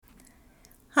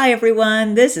Hi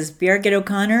everyone, this is Birgit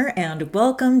O'Connor and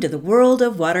welcome to the World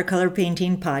of Watercolor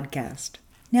Painting podcast.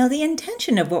 Now the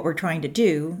intention of what we're trying to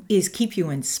do is keep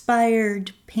you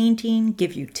inspired, painting,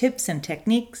 give you tips and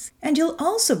techniques, and you'll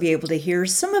also be able to hear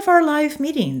some of our live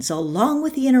meetings along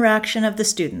with the interaction of the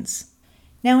students.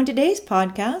 Now in today's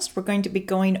podcast, we're going to be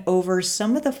going over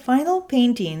some of the final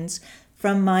paintings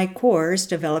from my course,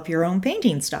 Develop Your Own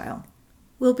Painting Style.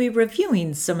 We'll be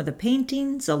reviewing some of the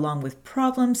paintings along with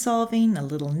problem solving, a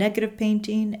little negative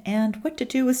painting, and what to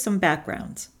do with some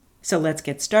backgrounds. So let's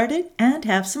get started and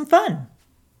have some fun.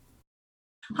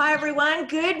 Hi everyone,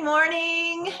 good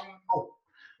morning.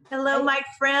 Hello my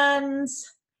friends.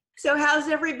 So how's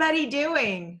everybody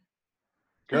doing?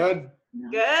 Good.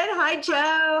 Good. Hi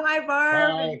Joe. Hi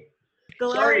Barb. Hi.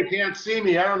 Gloria. Sorry you can't see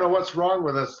me. I don't know what's wrong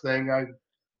with this thing.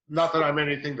 Not that I'm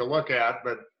anything to look at,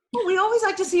 but We always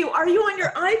like to see you. Are you on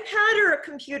your iPad or a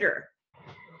computer?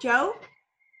 Joe?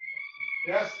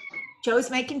 yes. Joe's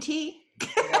making tea.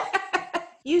 Yeah.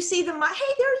 You see the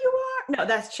hey, there you are. No,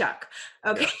 that's Chuck.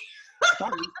 Okay.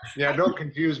 Yeah, don't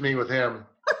confuse me with him.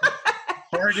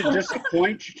 Sorry to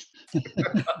disappoint you.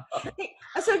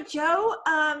 So Joe,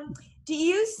 do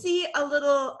you see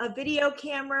a video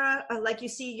camera, like you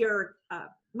see your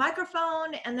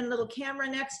microphone and then a little camera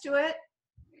next to it?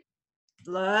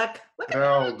 Look at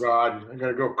Oh God, I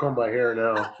gotta go comb my hair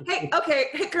now. Hey,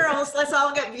 girls, let's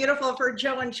all get beautiful for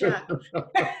Joe and Chuck.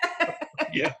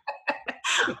 Yeah.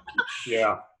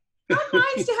 Yeah. How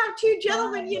nice to have two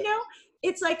gentlemen, you know?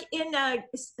 It's like in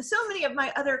so many of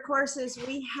my other courses,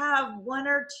 we have one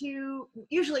or two,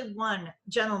 usually one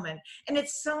gentleman. And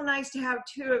it's so nice to have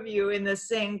two of you in the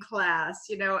same class,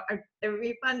 you know? It would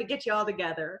be fun to get you all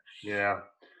together. Yeah.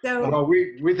 So, Well,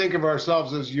 we think of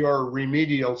ourselves as your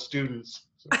remedial students.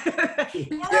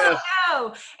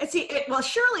 no. And see, well,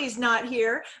 Shirley's not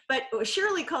here, but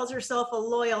Shirley calls herself a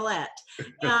loyalette.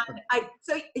 And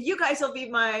so you guys will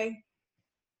be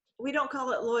we don't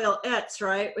call it loyalettes,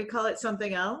 right? We call it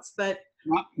something else, but.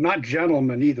 Not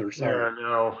gentlemen either, sorry. Yeah,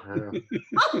 no. Yeah.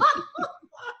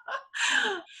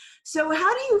 So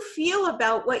how do you feel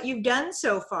about what you've done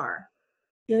so far?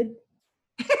 Good.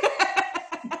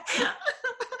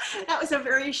 That was a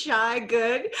very shy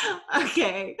good.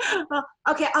 Okay.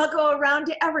 Okay, I'll go around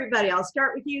to everybody. I'll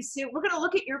start with you, Sue. We're going to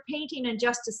look at your painting in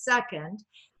just a second.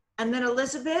 And then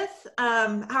Elizabeth,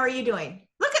 how are you doing?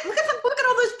 Look at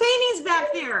all those paintings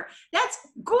back there. That's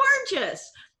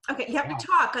gorgeous. Okay, you have to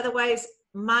talk, otherwise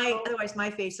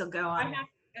my face will go on. I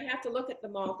have to look at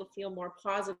them all to feel more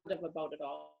positive about it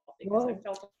all, because I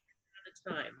felt at a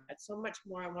time. I had so much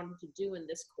more I wanted to do in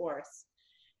this course.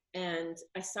 And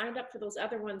I signed up for those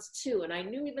other ones too. And I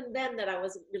knew even then that I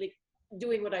wasn't really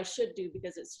doing what I should do,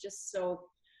 because it's just so,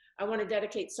 I want to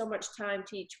dedicate so much time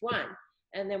to each one.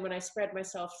 And then when I spread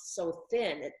myself so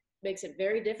thin, it makes it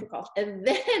very difficult. And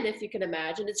then, if you can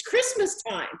imagine, it's Christmas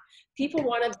time. People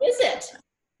want to visit.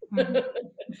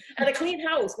 And a clean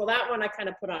house. Well, that one I kind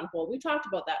of put on hold. We talked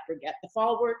about that, Brigitte. The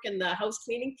fall work and the house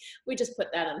cleaning, we just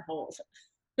put that on hold.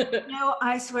 No,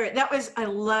 I swear I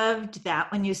loved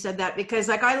that when you said that, because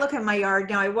like I look at my yard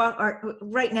now,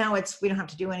 right now we don't have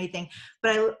to do anything,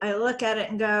 but I look at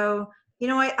it and go, you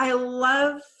know, I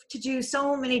love to do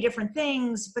so many different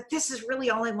things, but this is really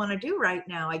all I want to do right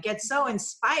now. I get so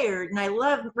inspired and I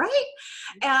love, right?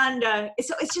 And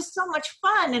so it's just so much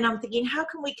fun. And I'm thinking, how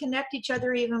can we connect each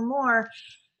other even more?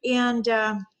 And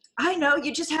I know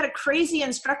you just had a crazy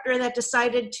instructor that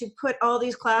decided to put all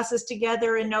these classes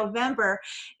together in November.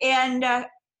 And, I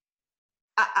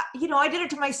did it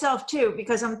to myself too,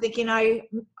 because I'm thinking, I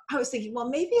was thinking, well,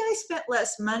 maybe I spent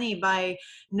less money by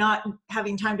not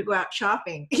having time to go out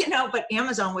shopping, but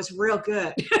Amazon was real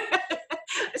good.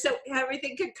 So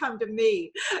everything could come to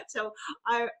me. So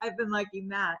I've been liking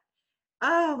that.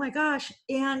 Oh my gosh.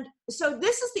 And so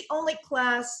this is the only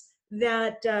class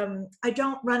that I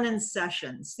don't run in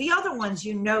sessions. The other ones,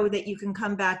 that you can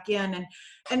come back in,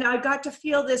 and I got to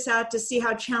feel this out to see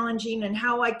how challenging and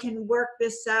how I can work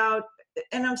this out.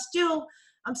 And I'm still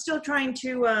trying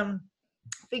to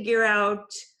figure out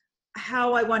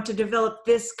how I want to develop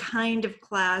this kind of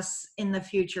class in the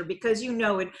future, because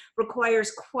it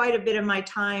requires quite a bit of my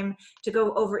time to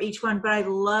go over each one, but I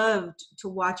loved to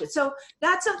watch it. So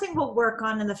that's something we'll work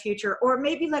on in the future, or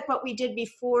maybe like what we did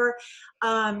before.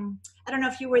 I don't know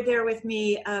if you were there with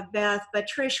me, Beth, but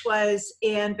Trish was,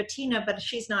 and Bettina, but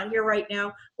she's not here right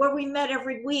now, where we met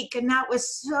every week, and that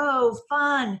was so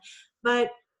fun. But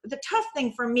the tough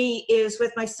thing for me is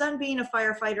with my son being a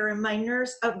firefighter and my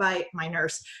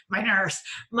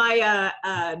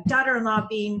daughter-in-law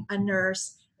being a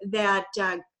nurse, that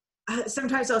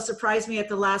sometimes they'll surprise me at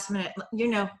the last minute. You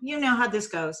know how this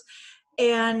goes.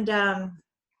 And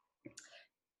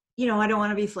I don't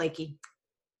want to be flaky.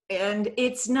 And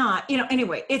it's not,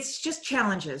 anyway, it's just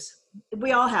challenges.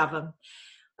 We all have them.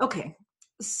 Okay.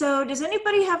 So does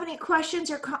anybody have any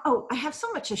questions or, oh, I have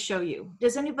so much to show you.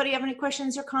 Does anybody have any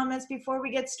questions or comments before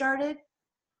we get started?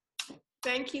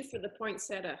 Thank you for the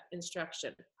poinsettia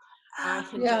instruction. I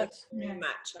enjoyed Yeah. it very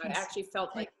much. I actually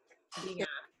felt like being a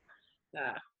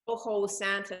ho-ho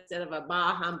Santa instead of a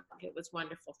bah humbug. It was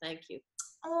wonderful. Thank you.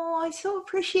 Oh, I so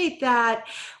appreciate that.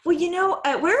 Well,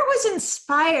 where it was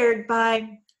inspired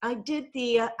by, I did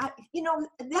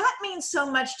that means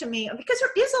so much to me because there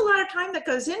is a lot of time that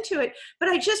goes into it, but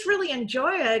I just really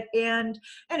enjoy it. And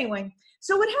anyway,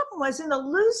 so what happened was in the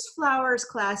Loose Flowers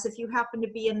class, if you happen to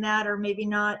be in that or maybe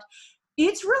not,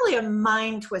 it's really a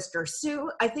mind twister. Sue,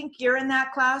 I think you're in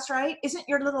that class, right? Isn't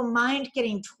your little mind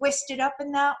getting twisted up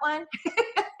in that one?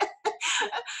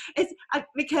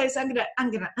 Because I'm gonna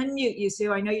unmute you,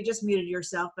 Sue. I know you just muted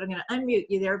yourself, but I'm gonna unmute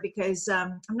you there because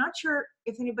I'm not sure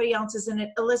if anybody else is in it.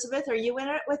 Elizabeth, are you in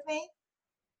it with me?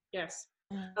 Yes.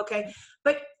 Okay,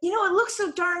 but it looks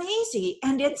so darn easy,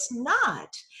 and it's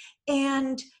not.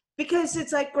 And because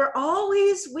it's like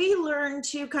we learn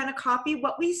to kind of copy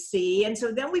what we see, and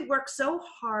so then we work so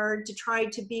hard to try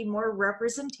to be more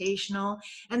representational,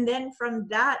 and then from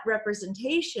that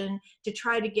representation to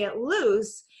try to get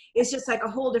loose is just like a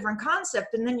whole different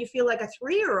concept, and then you feel like a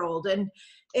 3-year-old, and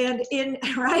in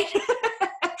right,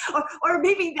 or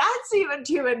maybe that's even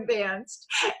too advanced.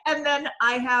 And then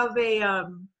I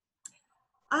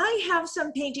have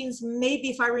some paintings, maybe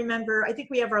if I remember, I think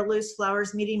we have our Loose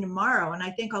Flowers meeting tomorrow, and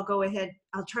I think I'll go ahead,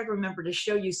 I'll try to remember to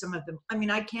show you some of them. I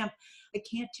mean, I can't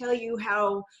tell you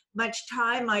how much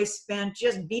time I spent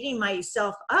just beating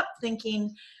myself up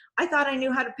thinking, I thought I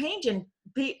knew how to paint, and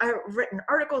I've written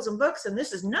articles and books, and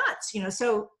this is nuts,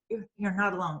 so you're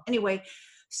not alone. Anyway,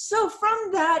 so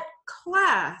from that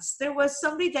class, there was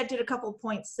somebody that did a couple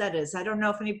poinsettias. I don't know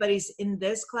if anybody's in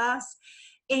this class.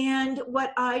 And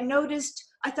what I noticed,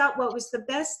 I thought what was the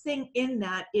best thing in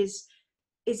that is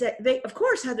that they, of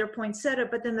course, had their poinsettia,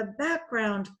 but then the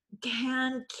background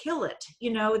can kill it.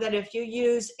 That if you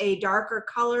use a darker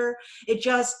color, it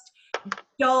just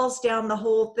dulls down the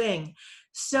whole thing.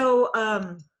 So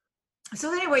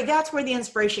anyway, that's where the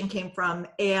inspiration came from.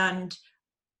 And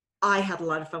I had a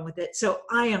lot of fun with it. So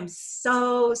I am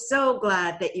so, so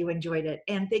glad that you enjoyed it.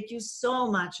 And thank you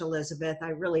so much, Elizabeth. I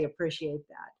really appreciate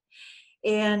that.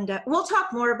 And we'll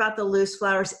talk more about the Loose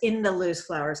Flowers in the Loose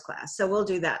Flowers class. So we'll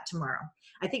do that tomorrow.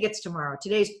 I think it's tomorrow.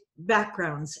 Today's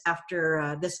backgrounds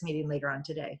after this meeting later on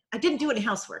today. I didn't do any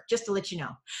housework, just to let you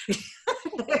know.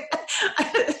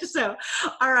 So,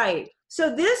 all right.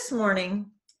 So this morning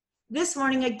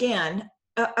again,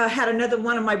 I had another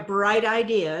one of my bright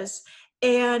ideas.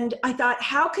 And I thought,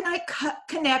 how can I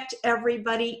connect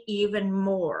everybody even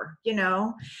more,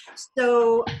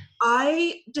 So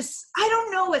I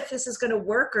don't know if this is going to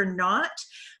work or not,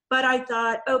 but I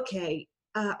thought, okay,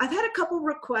 I've had a couple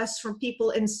requests from people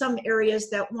in some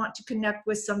areas that want to connect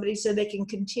with somebody so they can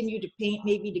continue to paint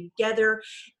maybe together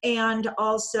and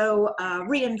also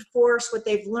reinforce what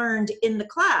they've learned in the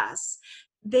class.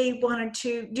 They wanted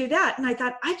to do that. And I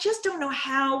thought, I just don't know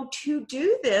how to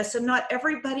do this. And not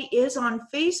everybody is on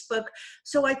Facebook.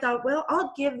 So I thought, well,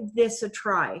 I'll give this a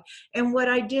try. And what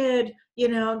I did,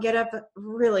 get up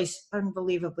really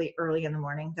unbelievably early in the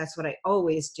morning. That's what I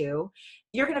always do.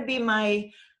 You're going to be my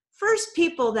first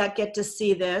people that get to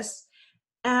see this.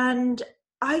 And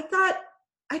I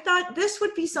thought this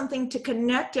would be something to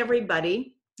connect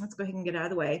everybody. Let's go ahead and get out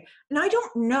of the way. And I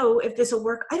don't know if this will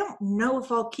work. I don't know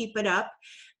if I'll keep it up,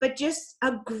 but just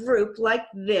a group like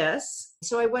this.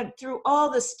 So I went through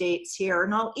all the states here,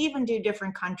 and I'll even do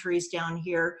different countries down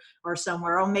here or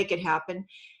somewhere. I'll make it happen.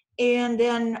 And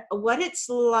then what it's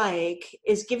like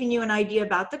is giving you an idea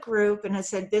about the group. And I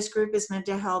said, this group is meant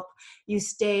to help you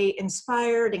stay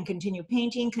inspired and continue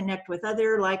painting, connect with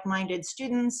other like-minded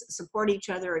students, support each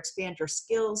other, expand your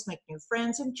skills, make new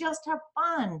friends, and just have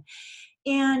fun.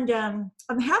 And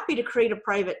I'm happy to create a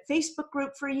private Facebook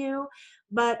group for you,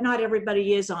 but not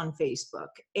everybody is on Facebook.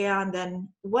 And then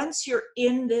once you're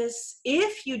in this,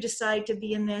 if you decide to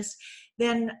be in this,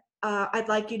 then I'd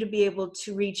like you to be able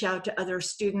to reach out to other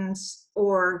students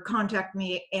or contact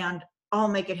me, and I'll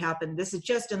make it happen. This is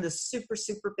just in the super,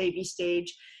 super baby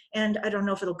stage. And I don't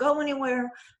know if it'll go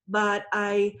anywhere, but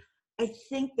I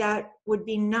think that would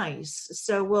be nice.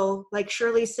 So we'll, like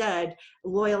Shirley said,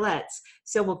 loyalettes.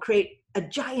 So we'll create a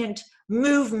giant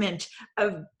movement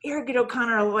of Irrigate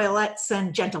O'Connor loyalettes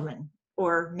and gentlemen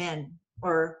or men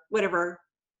or whatever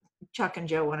Chuck and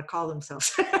Joe want to call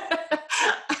themselves.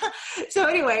 So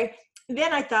anyway,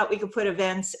 then I thought we could put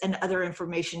events and other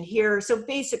information here. So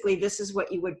basically, this is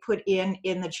what you would put in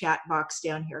the chat box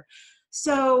down here.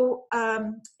 So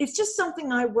it's just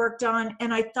something I worked on,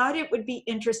 and I thought it would be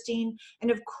interesting.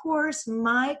 And of course,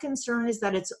 my concern is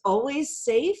that it's always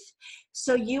safe.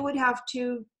 So you would have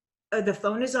to, the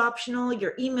phone is optional,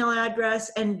 your email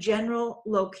address, and general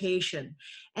location.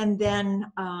 And then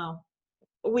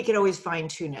we could always fine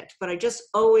tune it. But I just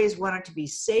always want it to be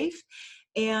safe.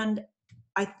 And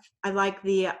I like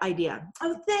the idea.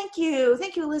 Oh, thank you.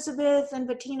 Thank you, Elizabeth and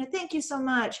Bettina. Thank you so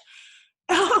much.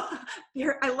 Oh,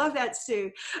 I love that,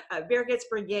 Sue. Bear Gets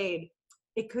Brigade.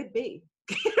 It could be.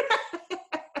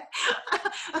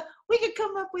 We could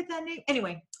come up with that name.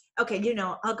 Anyway, okay,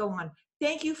 I'll go on.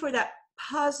 Thank you for that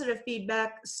positive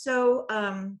feedback. So,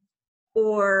 I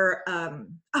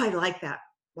like that.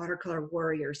 Watercolor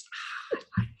Warriors.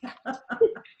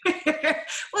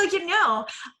 Well,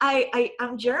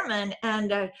 I'm German,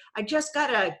 and I just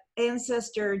got a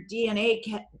ancestor DNA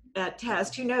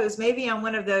test. Who knows? Maybe I'm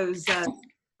one of those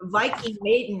Viking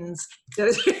maidens.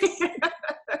 Those so,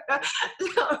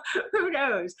 who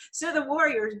knows? So the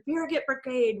Warriors, Beer Get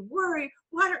Brigade,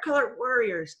 Watercolor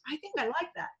Warriors. I think I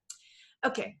like that.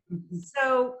 Okay,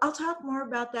 so I'll talk more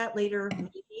about that later,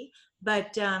 maybe.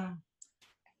 But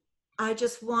I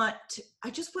just want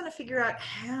to figure out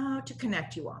how to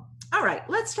connect you all. All right,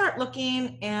 let's start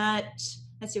looking at,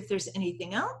 let's see if there's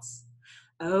anything else.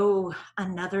 Oh,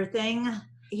 another thing.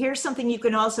 Here's something you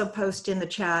can also post in the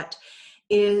chat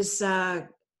is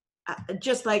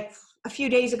just like a few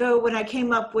days ago when I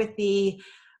came up with the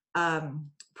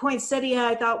poinsettia,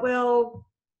 I thought, well,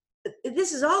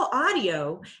 this is all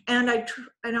audio, and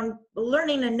I'm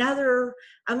learning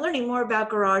more about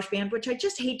GarageBand, which I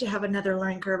just hate to have another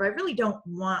learning curve. I really don't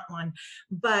want one,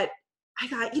 but I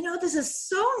thought, this is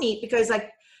so neat because I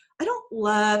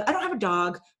don't have a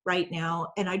dog right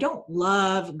now, and I don't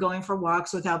love going for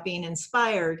walks without being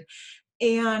inspired.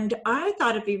 And I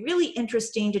thought it'd be really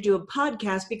interesting to do a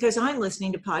podcast because I'm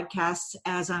listening to podcasts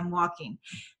as I'm walking.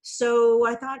 So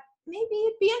I thought, maybe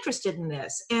you'd be interested in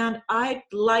this, and I'd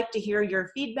like to hear your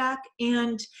feedback,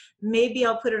 and maybe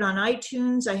I'll put it on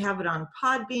iTunes. I have it on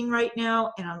Podbean right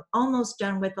now, and I'm almost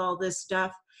done with all this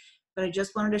stuff, but I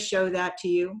just wanted to show that to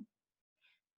you.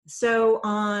 So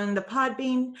on the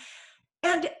Podbean,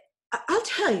 and I'll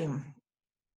tell you,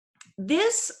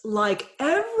 this, like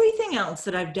everything else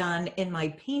that I've done in my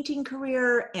painting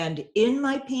career and in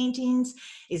my paintings,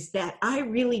 is that I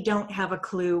really don't have a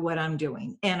clue what I'm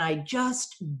doing, and I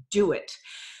just do it.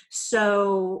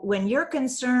 So when you're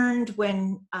concerned,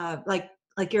 when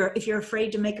if you're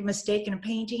afraid to make a mistake in a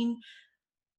painting,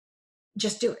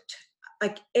 just do it.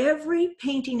 Like every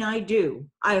painting I do,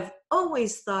 I've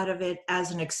always thought of it as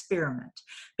an experiment,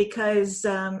 because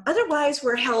otherwise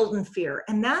we're held in fear.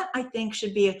 And that, I think,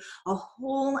 should be a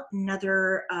whole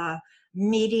nother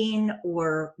meeting,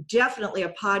 or definitely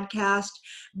a podcast.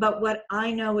 But what I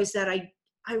know is that I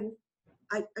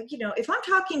if I'm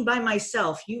talking by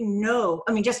myself,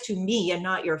 just to me and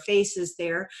not your faces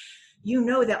there,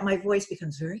 that my voice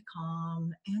becomes very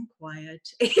calm and quiet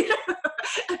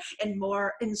and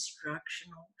more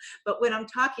instructional. But when I'm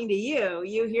talking to you,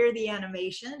 you hear the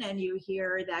animation and you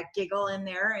hear that giggle in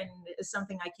there, and it's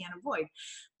something I can't avoid.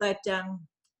 But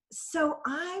so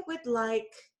I'd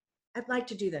like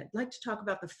to do that. I'd like to talk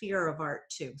about the fear of art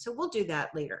too. So we'll do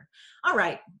that later. All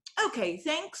right. Okay.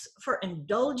 Thanks for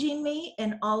indulging me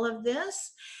in all of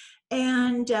this.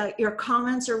 And your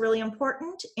comments are really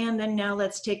important. And then now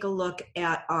let's take a look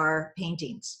at our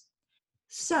paintings.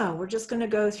 So we're just going to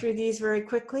go through these very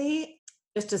quickly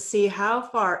just to see how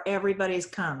far everybody's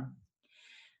come.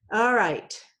 All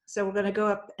right. So we're going to go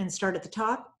up and start at the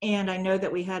top. And I know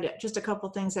that we had just a couple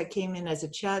things that came in as a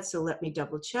chat, so let me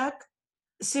double check.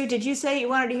 Sue, did you say you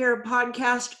wanted to hear a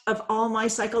podcast of all my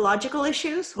psychological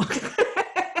issues?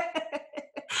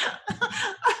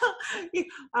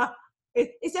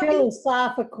 Is that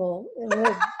philosophical?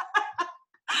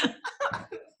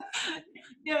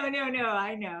 No,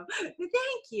 I know.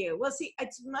 Thank you. Well, see,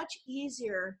 it's much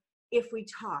easier if we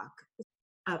talk.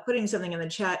 Putting something in the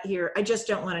chat here, I just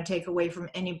don't want to take away from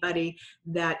anybody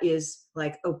that is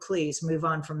like, oh, please move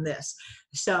on from this.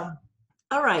 So,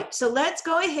 all right, so let's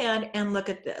go ahead and look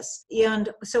at this. And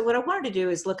so what I wanted to do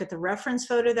is look at the reference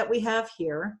photo that we have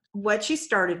here, what she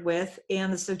started with,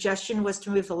 and the suggestion was to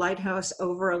move the lighthouse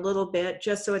over a little bit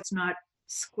just so it's not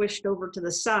squished over to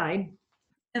the side.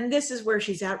 And this is where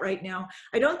she's at right now.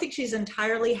 I don't think she's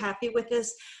entirely happy with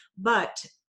this, but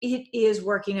it is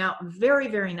working out very,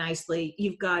 very nicely.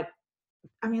 You've got,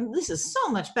 this is so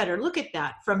much better. Look at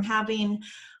that, from having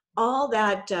all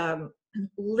that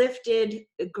lifted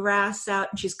grass out,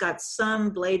 and she's got some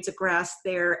blades of grass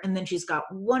there, and then she's got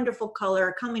wonderful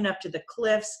color coming up to the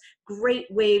cliffs, great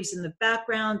waves in the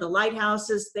background, the lighthouse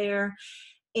is there.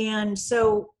 And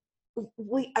so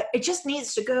it just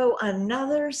needs to go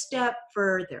another step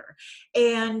further.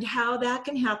 And how that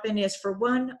can happen is, for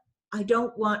one, I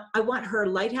want her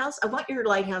lighthouse. I want your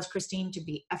lighthouse, Christine, to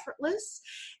be effortless.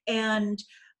 And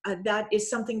that is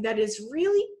something that is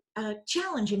really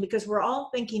challenging, because we're all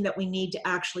thinking that we need to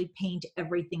actually paint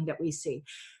everything that we see.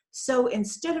 So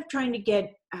instead of trying to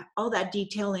get all that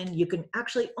detail in, you can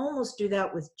actually almost do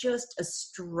that with just a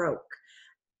stroke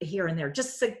here and there,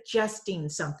 just suggesting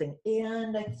something.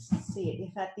 And let's see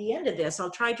if at the end of this,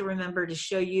 I'll try to remember to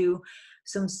show you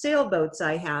some sailboats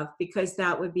I have, because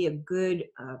that would be a good,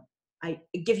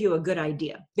 give you a good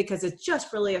idea, because it's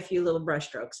just really a few little brush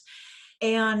strokes.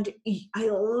 And I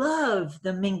love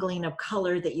the mingling of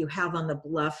color that you have on the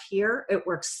bluff here. It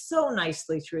works so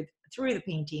nicely through the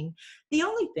painting. The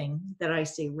only thing that I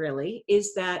see really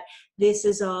is that this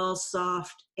is all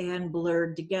soft and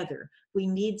blurred together. We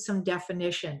need some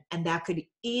definition, and that could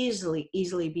easily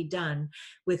be done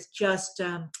with just,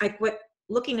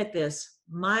 looking at this,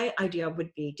 my idea would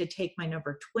be to take my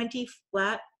number 20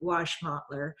 flat wash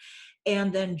modeler,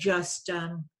 and then just,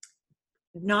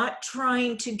 not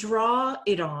trying to draw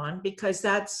it on, because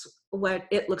that's what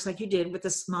it looks like you did with a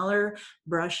smaller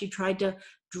brush. You tried to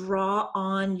draw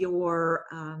on your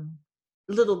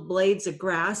little blades of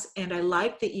grass, and I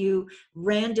like that you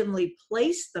randomly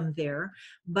placed them there.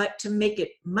 But to make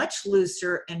it much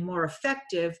looser and more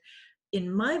effective, in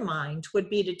my mind, would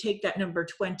be to take that number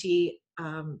 20,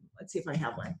 let's see if I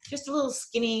have one, just a little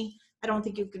skinny, I don't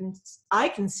think you can, I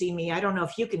can see me, I don't know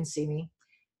if you can see me,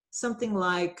 something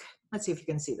like, let's see if you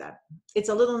can see that. It's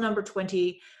a little number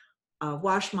 20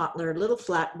 wash modeler, little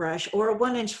flat brush, or a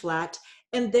 1-inch flat,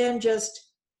 and then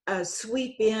just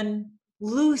sweep in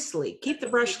loosely. Keep the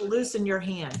brush loose in your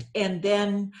hand, and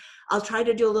then I'll try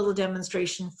to do a little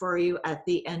demonstration for you at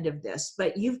the end of this.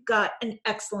 But you've got an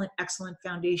excellent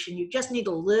foundation. You just need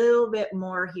a little bit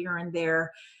more here and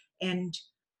there, and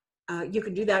you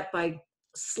can do that by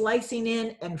slicing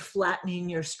in and flattening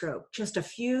your stroke. Just a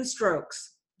few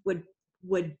strokes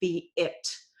would be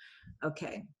it.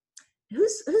 Okay,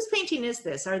 whose painting is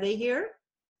this? Are they here?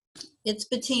 It's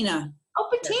Bettina. Oh,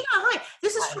 Bettina, hi.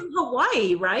 This is from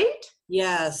Hawaii, right?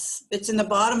 Yes, it's in the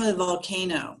bottom of the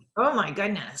volcano. Oh my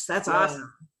goodness, that's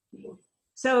awesome.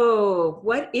 So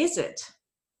what is it?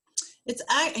 It's,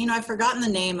 I've forgotten the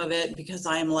name of it because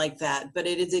I am like that, but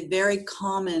it is a very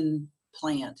common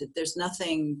plant. There's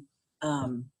nothing,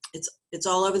 it's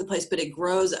all over the place, but it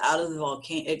grows out of the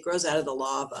volcano. It grows out of the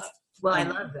lava. Well, I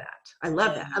love that. I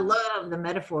love that. I love the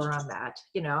metaphor on that,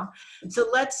 So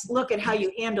let's look at how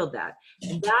you handled that.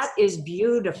 And that is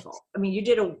beautiful. I mean, you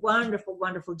did a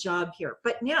wonderful job here.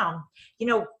 But now,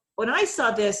 when I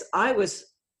saw this,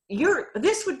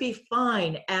 this would be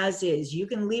fine as is. You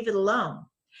can leave it alone.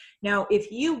 Now,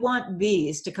 if you want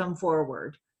these to come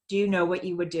forward, do you know what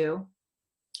you would do?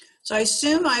 So I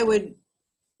assume I would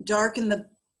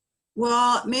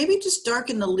maybe just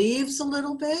darken the leaves a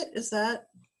little bit. Is that?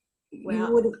 Well,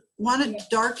 you would want to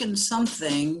darken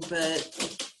something,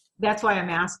 but that's why I'm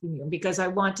asking you, because I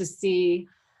want to see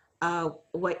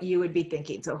what you would be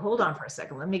thinking. So hold on for a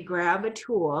second. Let me grab a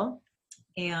tool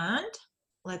and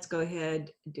let's go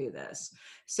ahead and do this.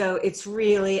 So it's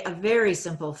really a very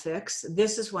simple fix.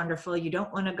 This is wonderful. You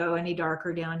don't want to go any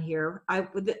darker down here.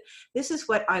 This is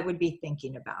what I would be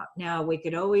thinking about. Now we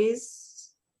could always,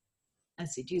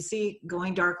 let's see, do you see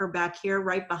going darker back here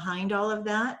right behind all of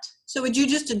that? So would you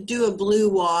just do a blue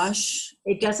wash?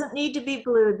 It doesn't need to be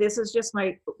blue. This is just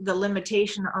the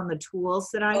limitation on the tools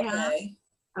that I have.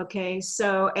 Okay,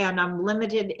 so, and I'm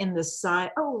limited in the size.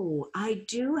 Oh, I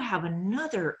do have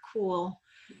another cool.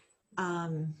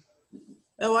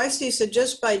 Oh, I see. So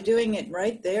just by doing it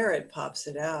right there, it pops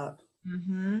it out.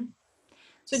 Mm-hmm.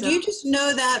 So do you just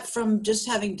know that from just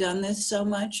having done this so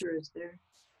much, or is there?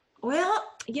 Well,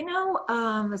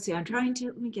 let's see,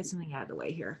 let me get something out of the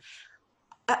way here.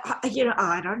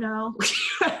 I don't know.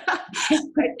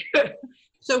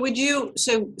 So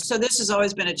this has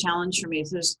always been a challenge for me.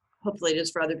 So hopefully it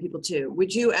is for other people too.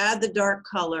 Would you add the dark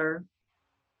color,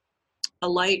 a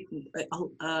light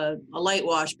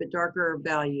wash, but darker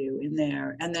value in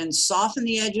there, and then soften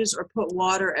the edges, or put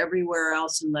water everywhere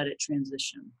else and let it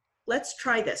transition? Let's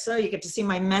try this. So you get to see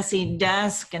my messy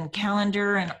desk and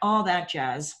calendar and all that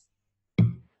jazz.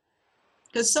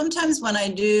 Because sometimes when I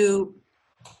do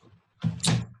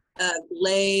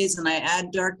glaze and I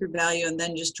add darker value and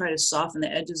then just try to soften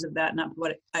the edges of that, not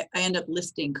what I end up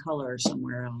lifting color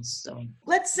somewhere else. So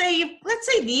Let's say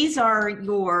these are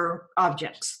your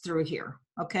objects through here,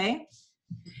 okay?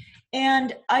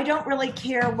 And I don't really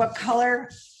care what color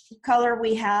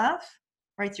we have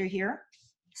right through here.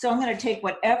 So I'm going to take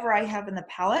whatever I have in the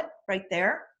palette right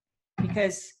there,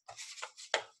 because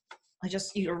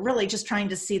you're really just trying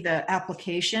to see the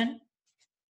application.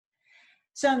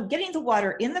 So I'm getting the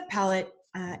water in the palette,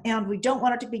 and we don't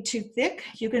want it to be too thick.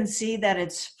 You can see that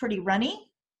it's pretty runny,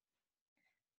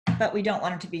 but we don't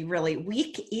want it to be really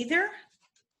weak either.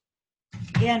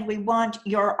 And we want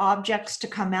your objects to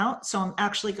come out. So I'm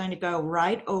actually going to go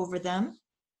right over them.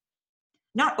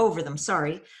 Not over them,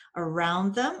 sorry,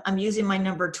 around them. I'm using my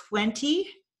number 20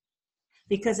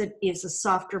 because it is a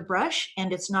softer brush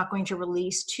and it's not going to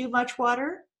release too much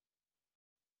water.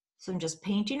 So I'm just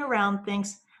painting around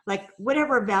things, like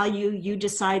whatever value you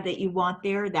decide that you want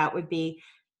there, that would be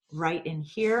right in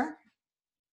here.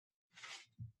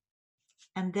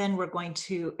 And then we're going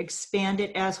to expand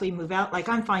it as we move out. Like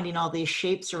I'm finding all these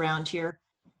shapes around here.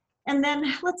 And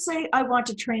then let's say I want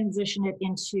to transition it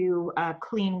into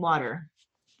clean water.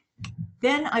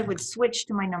 Then I would switch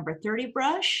to my number 30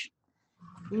 brush,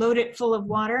 load it full of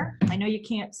water. I know you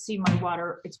can't see my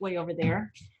water, it's way over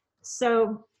there.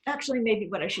 So actually maybe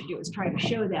what I should do is try to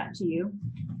show that to you.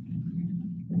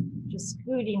 Just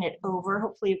scooting it over,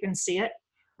 hopefully you can see it.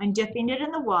 I'm dipping it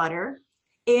in the water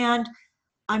and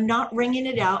I'm not wringing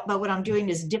it out, but what I'm doing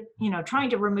is trying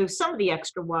to remove some of the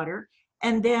extra water.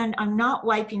 And then I'm not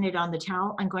wiping it on the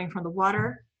towel. I'm going from the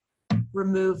water,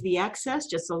 remove the excess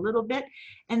just a little bit.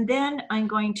 And then I'm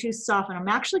going to soften. I'm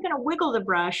actually going to wiggle the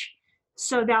brush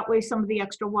so that way some of the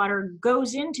extra water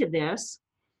goes into this.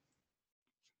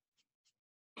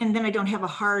 And then I don't have a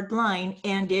hard line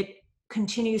and it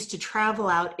continues to travel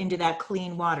out into that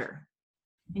clean water.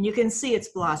 And you can see it's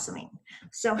blossoming.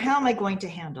 So how am I going to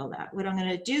handle that? What I'm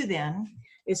going to do then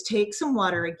is take some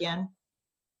water again.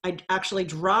 I actually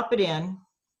drop it in.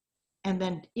 And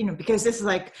then, because this is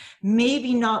like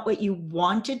maybe not what you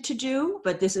wanted to do,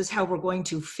 but this is how we're going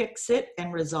to fix it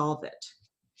and resolve it.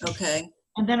 okay.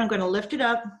 And then I'm going to lift it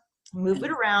up, move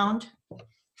it around,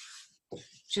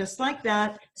 just like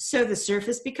that. So the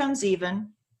surface becomes even.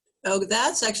 Oh,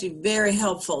 that's actually very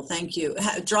helpful. Thank you.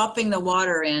 Dropping the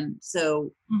water in.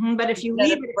 So But if you instead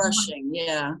leave of it brushing,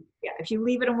 yeah. Yeah, if you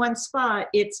leave it in one spot,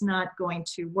 it's not going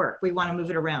to work. We want to move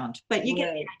it around, but you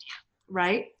get the Right. idea,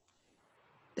 right?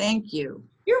 Thank you.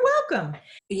 You're welcome.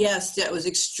 Yes, that was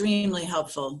extremely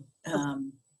helpful.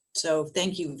 So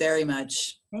thank you very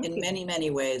much. Thank In you. many, many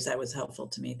ways, that was helpful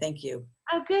to me. Thank you.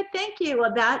 Oh, good. Thank you.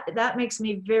 Well, that makes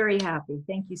me very happy.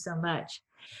 Thank you so much.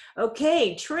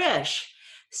 Okay, Trish.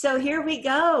 So here we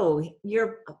go.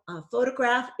 Your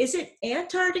photograph, is it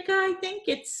Antarctica? I think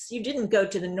you didn't go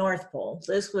to the North Pole.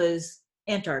 This was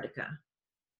Antarctica.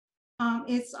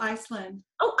 It's Iceland.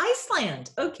 Oh,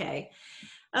 Iceland. Okay.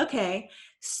 Okay.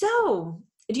 So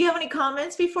do you have any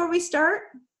comments before we start?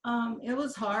 It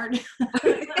was hard.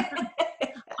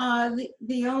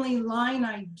 The only line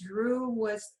I drew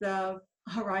was the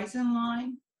horizon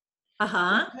line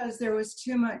Uh-huh. because there was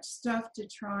too much stuff to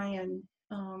try and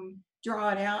draw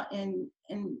it out and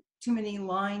too many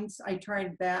lines. I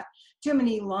tried that. Too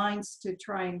many lines to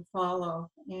try and follow.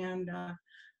 And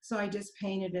so I just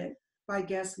painted it by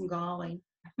guess and golly.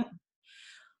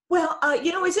 Well,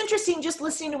 it's interesting just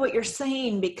listening to what you're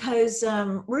saying because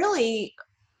really,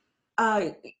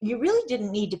 you really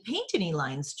didn't need to paint any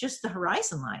lines, just the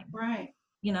horizon line, Right,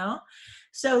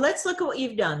 So let's look at what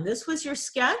you've done. This was your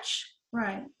sketch,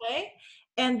 right. okay?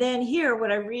 And then here,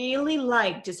 what I really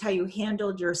liked is how you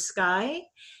handled your sky.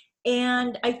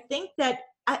 And I think that,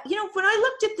 when I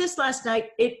looked at this last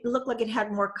night, it looked like it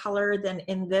had more color than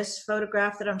in this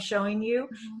photograph that I'm showing you.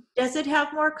 Does it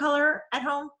have more color at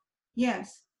home?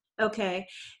 Yes, Okay.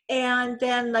 And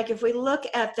then like if we look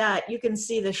at that, you can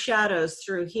see the shadows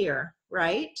through here,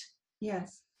 right?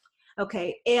 yes.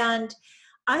 Okay. And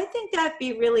I think that'd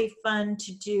be really fun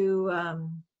to do.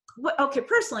 Okay,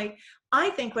 personally,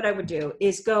 I think what I would do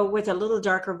is go with a little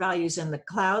darker values in the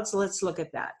clouds. Let's look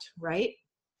at that, right?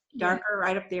 Darker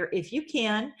right up there if you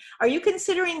can. Are you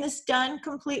considering this done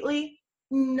completely?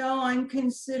 No, I'm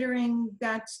considering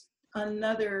that's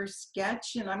another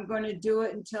sketch and I'm going to do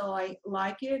it until I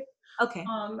like it. Okay.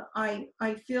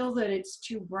 I feel that it's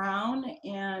too brown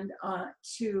and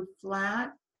too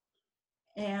flat,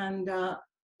 and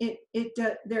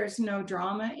there's no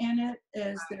drama in it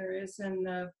as there is in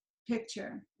the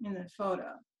picture, in the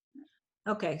photo.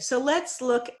 Okay, so let's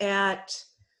look at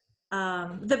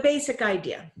the basic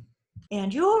idea.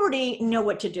 And you already know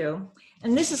what to do.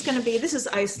 And this is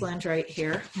Iceland right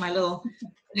here, my little,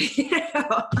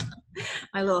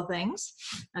 my little things.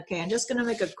 Okay, I'm just gonna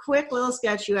make a quick little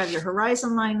sketch. You have your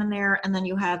horizon line in there, and then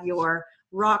you have your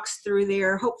rocks through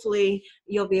there. Hopefully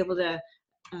you'll be able to,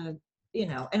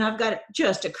 and I've got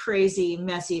just a crazy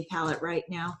messy palette right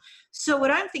now. So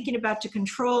what I'm thinking about to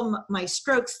control my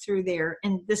strokes through there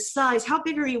and the size, how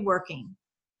big are you working?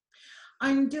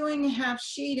 I'm doing a half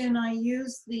sheet and I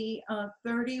use the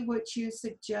 30, which you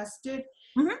suggested.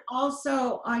 Mhm.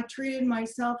 Also, I treated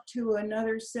myself to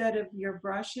another set of your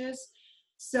brushes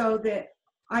so that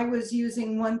I was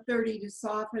using 130 to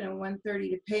soften and 130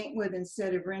 to paint with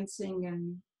instead of rinsing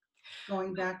and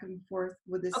going back and forth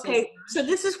with the same. Okay, so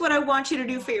this is what I want you to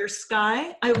do for your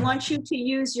sky. I want you to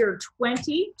use your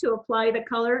 20 to apply the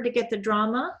color to get the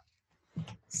drama.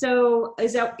 So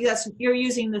you're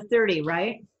using the 30,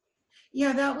 right?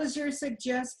 Yeah, that was your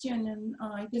suggestion in,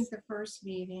 I think, the first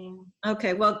meeting.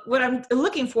 Okay, well, what I'm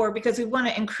looking for, because we want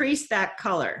to increase that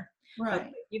color. Right.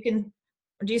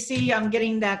 Do you see I'm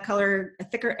getting that color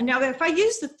thicker? And now if I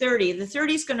use the 30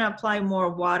 is going to apply more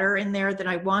water in there than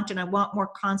I want, and I want more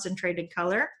concentrated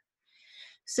color.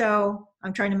 So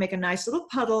I'm trying to make a nice little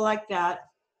puddle like that.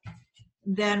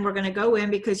 Then we're going to go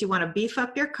in because you want to beef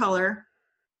up your color.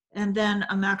 And then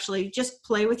I'm actually just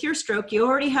play with your stroke. You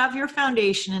already have your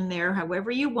foundation in there, however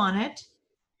you want it.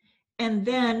 And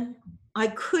then I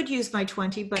could use my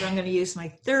 20, but I'm going to use my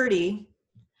 30.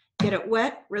 Get it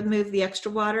wet, remove the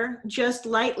extra water, just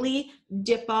lightly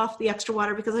dip off the extra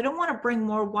water because I don't want to bring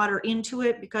more water into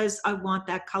it because I want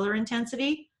that color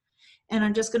intensity. And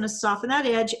I'm just going to soften that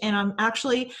edge, and I'm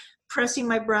actually pressing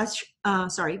my brush a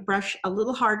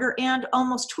little harder and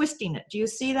almost twisting it. Do you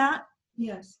see that?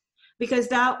 Yes. Because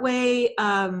that way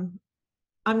I'm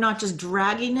not just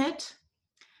dragging it.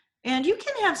 And you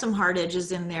can have some hard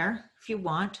edges in there if you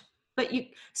want, but you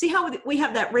see how we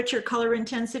have that richer color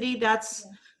intensity? That's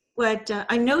what,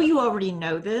 I know you already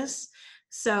know this,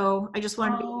 so I just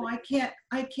wanted to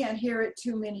I can't hear it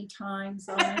too many times.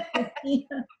 Okay,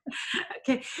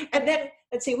 and then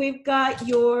let's see, we've got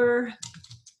your,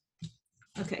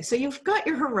 okay, so you've got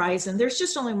your horizon. There's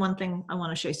just only one thing I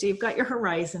want to show you. So you've got your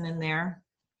horizon in there.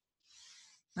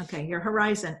 Okay, your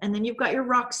horizon, and then you've got your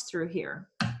rocks through here.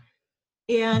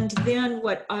 And then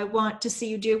what I want to see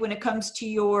you do when it comes to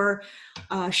your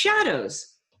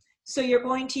shadows. So you're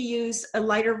going to use a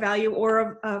lighter value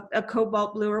or a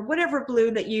cobalt blue or whatever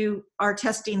blue that you are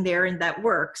testing there and that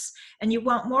works. And you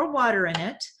want more water in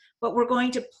it, but we're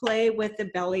going to play with the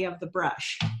belly of the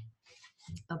brush.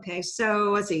 Okay,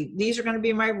 so let's see, these are going to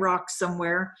be my rocks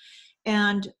somewhere.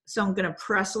 And so I'm going to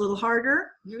press a little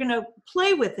harder. You're going to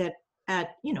play with it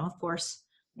at, of course,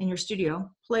 in your studio,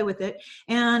 play with it.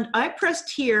 And I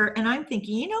pressed here and I'm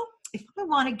thinking, if I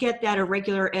want to get that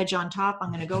irregular edge on top, I'm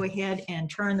going to go ahead and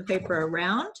turn the paper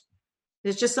around.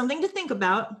 There's just something to think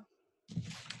about.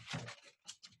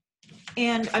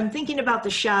 And I'm thinking about the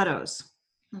shadows.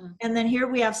 And then here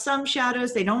we have some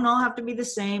shadows. They don't all have to be the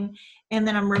same. And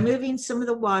then I'm removing some of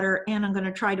the water and I'm going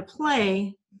to try to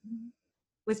play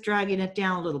with dragging it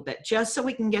down a little bit, just so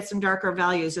we can get some darker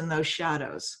values in those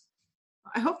shadows.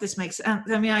 I hope this makes sense.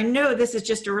 I mean, I know this is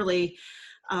just a really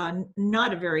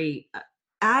not a very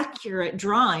accurate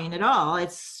drawing at all.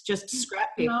 It's just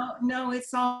scrap paper. No,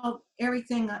 it's all,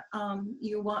 everything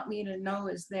you want me to know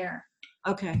is there.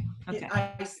 Okay, okay.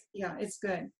 Yeah, it's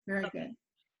good, very good.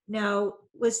 Now,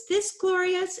 was this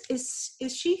Gloria's?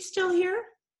 Is she still here?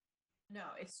 No,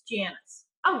 it's Janice.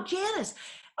 Oh, Janice.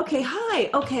 Okay, hi.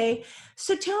 Okay,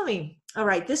 so tell me, all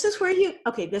right, this is where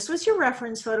this was your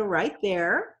reference photo right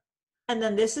there. And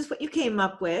then this is what you came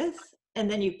up with. And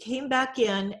then you came back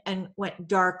in and went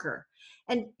darker.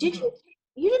 And did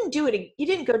you didn't do it, you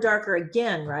didn't go darker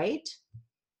again, right?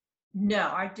 No,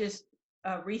 I just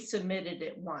resubmitted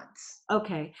it once.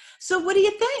 Okay, so what do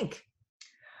you think?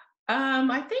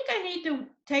 I think I need to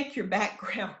take your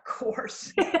background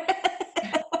course.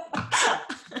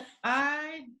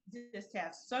 I just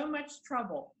have so much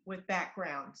trouble with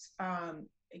backgrounds,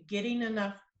 getting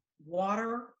enough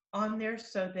water on there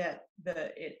so that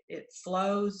it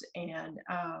flows, and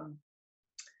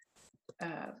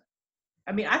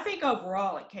I mean, I think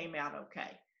overall it came out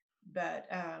okay, but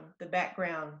the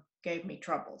background gave me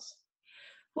troubles.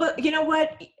 Well, you know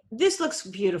what? This looks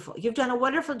beautiful. You've done a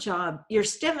wonderful job. Your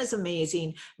stem is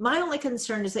amazing. My only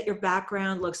concern is that your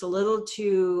background looks a little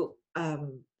too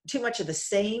much of the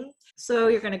same. So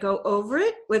you're going to go over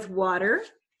it with water.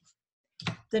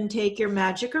 Then take your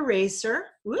magic eraser.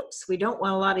 Whoops, we don't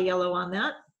want a lot of yellow on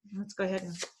that. Let's go ahead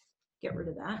and get rid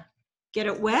of that. Get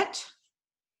it wet.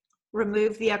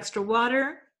 Remove the extra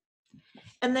water.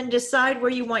 and then decide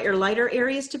where you want your lighter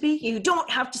areas to be. You don't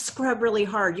have to scrub really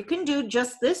hard. You can do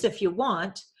just this if you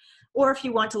want, or if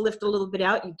you want to lift a little bit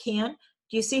out, you can.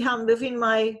 Do you see how I'm moving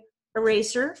my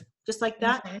eraser just like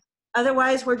that? Okay.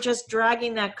 Otherwise, we're just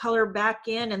dragging that color back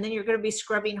in, and then you're going to be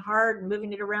scrubbing hard and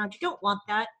moving it around. You don't want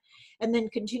that. And then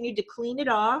continue to clean it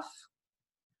off,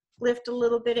 lift a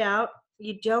little bit out.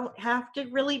 You don't have to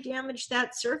really damage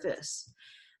that surface.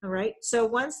 All right. So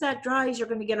once that dries, you're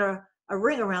going to get a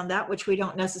ring around that, which we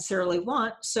don't necessarily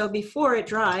want. So before it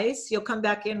dries, you'll come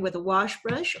back in with a wash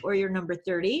brush or your number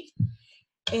 30.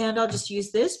 And I'll just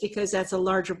use this because that's a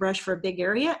larger brush for a big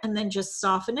area, and then just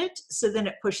soften it so then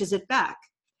it pushes it back.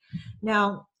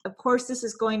 Now, of course, this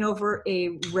is going over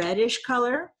a reddish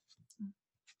color.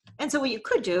 And so what you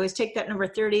could do is take that number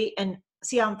 30 and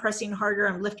see how I'm pressing harder.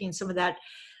 I'm lifting some of that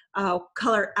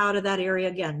color out of that area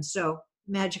again. So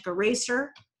magic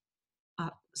eraser,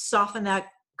 soften that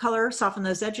color, soften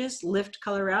those edges, lift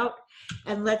color out.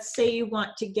 And let's say you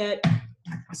want to get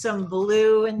some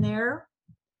blue in there.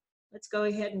 Let's go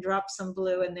ahead and drop some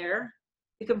blue in there.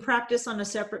 You can practice on a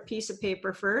separate piece of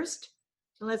paper first.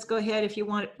 And let's go ahead if you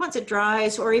want it, once it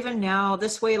dries, or even now,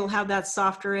 this way it'll have that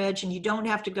softer edge and you don't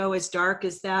have to go as dark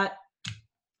as that.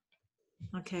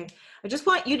 Okay, I just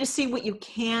want you to see what you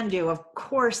can do. Of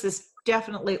course, this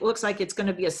definitely looks like it's going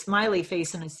to be a smiley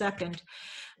face in a second,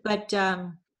 but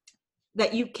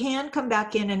that you can come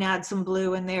back in and add some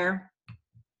blue in there.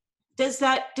 Does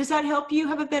that help you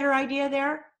have a better idea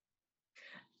there?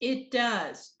 It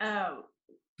does. How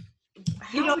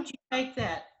would you take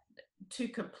that to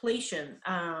completion?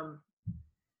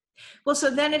 Well, so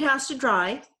then it has to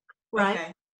dry, right?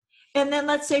 Okay. And then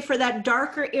let's say for that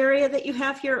darker area that you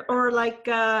have here, or like,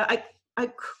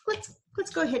 let's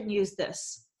go ahead and use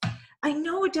this. I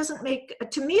know it doesn't make,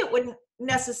 to me, it wouldn't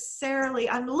necessarily,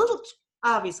 I'm a little,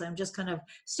 obviously, I'm just kind of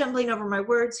stumbling over my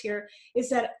words here, is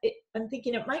that I'm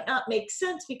thinking it might not make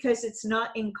sense because it's not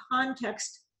in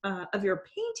context of your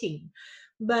painting,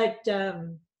 but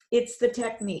it's the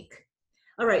technique.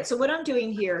 All right, so what I'm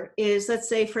doing here is, let's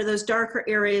say for those darker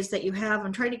areas that you have,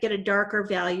 I'm trying to get a darker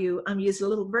value. I'm using a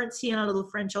little burnt sienna, a little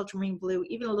French ultramarine blue,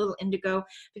 even a little indigo,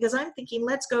 because I'm thinking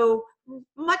let's go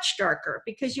much darker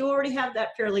because you already have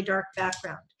that fairly dark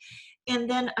background. And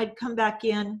then I'd come back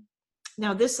in.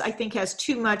 Now this I think has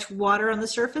too much water on the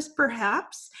surface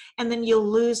perhaps, and then you'll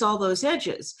lose all those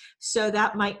edges. So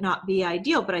that might not be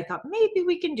ideal, but I thought maybe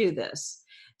we can do this.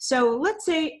 So let's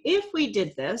say if we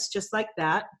did this just like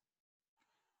that,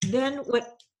 then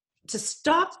to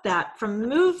stop that from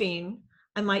moving,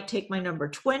 I might take my number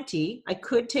 20. I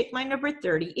could take my number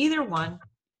 30, either one.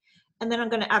 And then I'm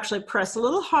going to actually press a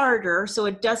little harder so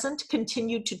it doesn't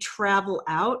continue to travel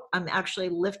out. I'm actually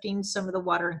lifting some of the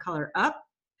water and color up.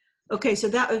 Okay, so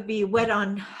that would be wet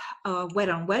on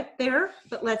wet there.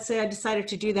 But let's say I decided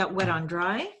to do that wet on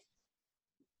dry.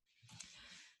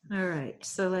 All right,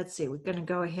 so let's see. We're going to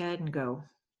go ahead and go.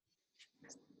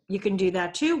 You can do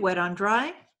that too, wet on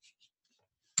dry.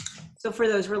 So for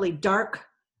those really dark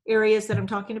areas that I'm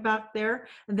talking about there,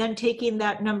 and then taking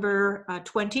that number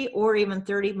 20 or even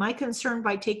 30. My concern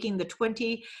by taking the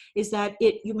 20 is that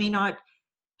you may not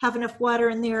have enough water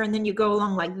in there, and then you go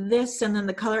along like this, and then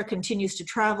the color continues to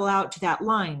travel out to that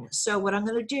line. So what I'm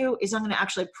going to do is I'm going to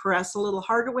actually press a little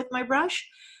harder with my brush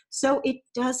so it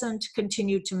doesn't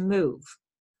continue to move.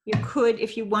 You could,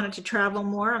 if you wanted to travel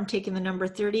more, I'm taking the number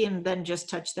 30 and then just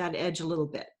touch that edge a little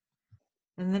bit.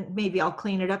 And then maybe I'll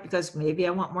clean it up because maybe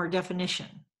I want more definition.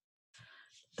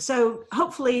 So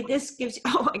hopefully this gives you,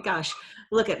 oh my gosh,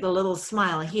 look at the little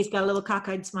smile. He's got a little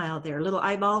cockeyed smile there, little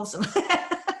eyeballs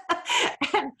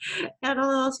and a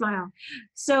little smile.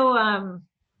 So,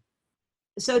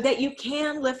 so that you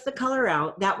can lift the color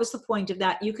out. That was the point of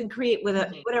that. You can create with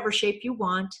whatever shape you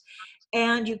want,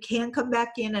 and you can come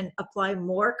back in and apply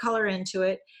more color into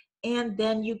it. And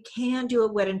then you can do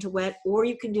a wet into wet, or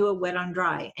you can do a wet on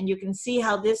dry. And you can see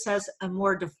how this has a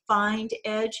more defined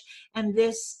edge, and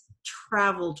this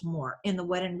traveled more in the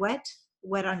wet and wet,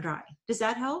 wet on dry. Does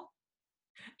that help?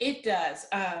 It does.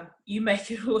 You make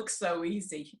it look so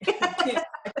easy.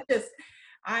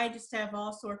 I just have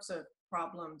all sorts of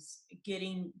problems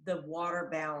getting the water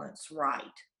balance right.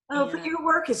 Oh, but your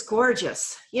work is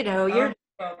gorgeous. You know, you're.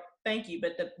 Well, thank you,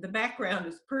 but the background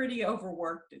is pretty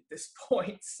overworked at this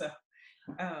point. So,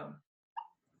 well,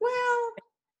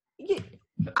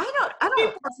 I don't.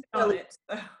 keep working on it.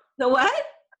 So. The what?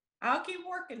 I'll keep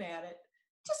working at it.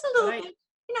 Just a little bit.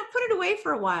 You know, put it away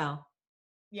for a while.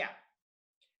 Yeah.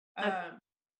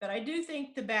 But I do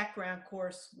think the background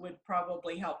course would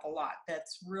probably help a lot.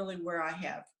 That's really where I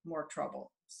have more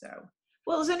trouble. So.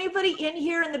 Well, is anybody in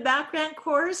here in the background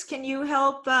course? Can you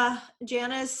help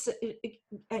Janice?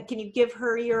 Can you give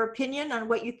her your opinion on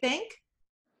what you think?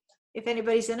 If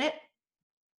anybody's in it?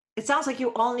 It sounds like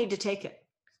you all need to take it.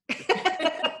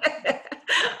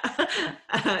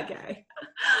 Okay.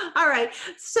 All right.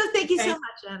 So thank you so much,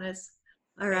 Janice.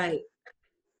 All right.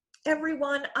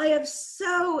 Everyone, I have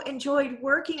so enjoyed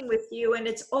working with you, and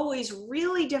it's always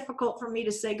really difficult for me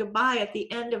to say goodbye at the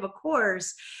end of a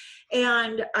course.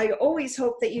 And I always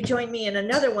hope that you join me in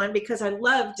another one, because I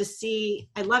love to see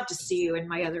you in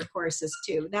my other courses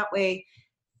too. That way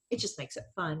it just makes it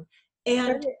fun.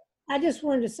 And I just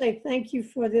wanted to say thank you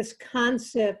for this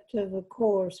concept of a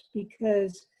course,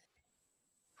 because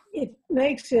it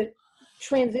makes it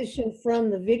transition from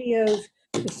the videos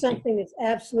to something that's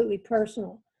absolutely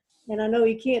personal. And I know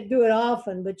you can't do it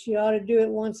often, but you ought to do it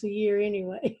once a year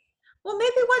anyway. well,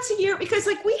 maybe once a year, because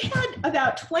like we had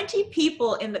about 20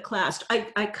 people in the class. I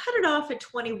cut it off at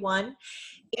 21,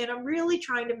 and I'm really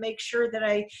trying to make sure that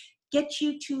I get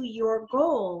you to your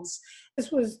goals.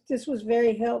 This was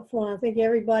very helpful. And I think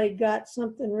everybody got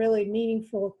something really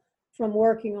meaningful from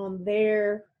working on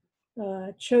their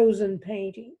chosen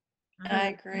painting. I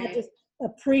agree. I just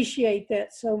appreciate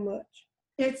that so much.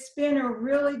 It's been a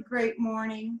really great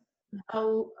morning,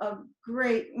 a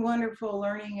great, wonderful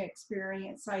learning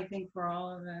experience, I think, for all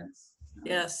of us.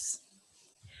 Yes.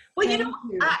 Well, Thank you know,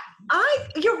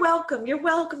 you. you're welcome. You're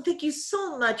welcome. Thank you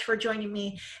so much for joining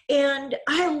me. And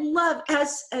I love,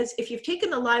 as if you've taken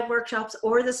the live workshops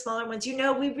or the smaller ones, you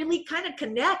know, we really kind of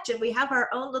connect, and we have our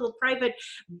own little private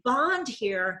bond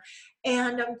here.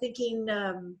 And I'm thinking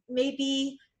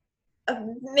maybe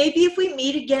if we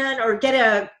meet again, or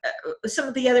get some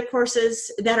of the other courses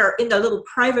that are in the little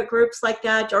private groups like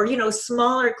that, or, you know,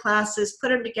 smaller classes, put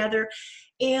them together.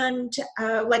 And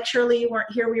like Shirley, you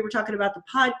weren't here, we were talking about the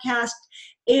podcast,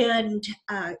 and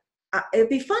it'd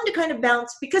be fun to kind of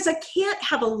bounce, because I can't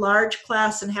have a large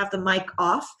class and have the mic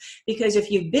off, because if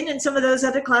you've been in some of those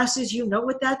other classes, you know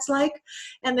what that's like.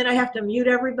 And then I have to mute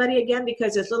everybody again,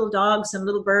 because there's little dogs and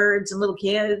little birds and little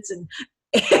kids and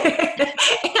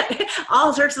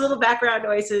all sorts of little background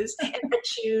noises, and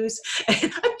chews,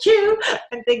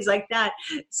 and things like that.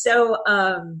 So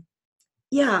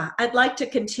yeah, I'd like to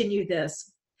continue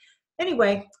this.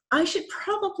 Anyway, I should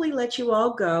probably let you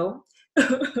all go.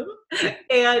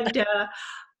 And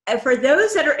for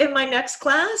those that are in my next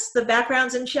class, the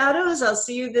backgrounds and shadows, I'll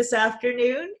see you this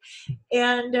afternoon.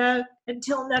 And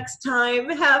until next time,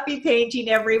 happy painting,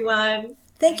 everyone.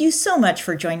 Thank you so much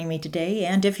for joining me today.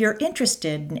 And if you're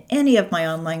interested in any of my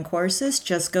online courses,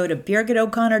 just go to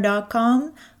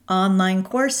BirgitO'Connor.com, online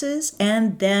courses,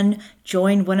 and then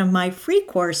join one of my free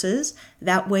courses.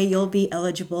 That way you'll be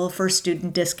eligible for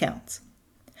student discounts.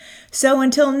 So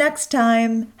until next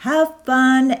time, have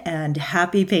fun and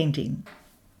happy painting.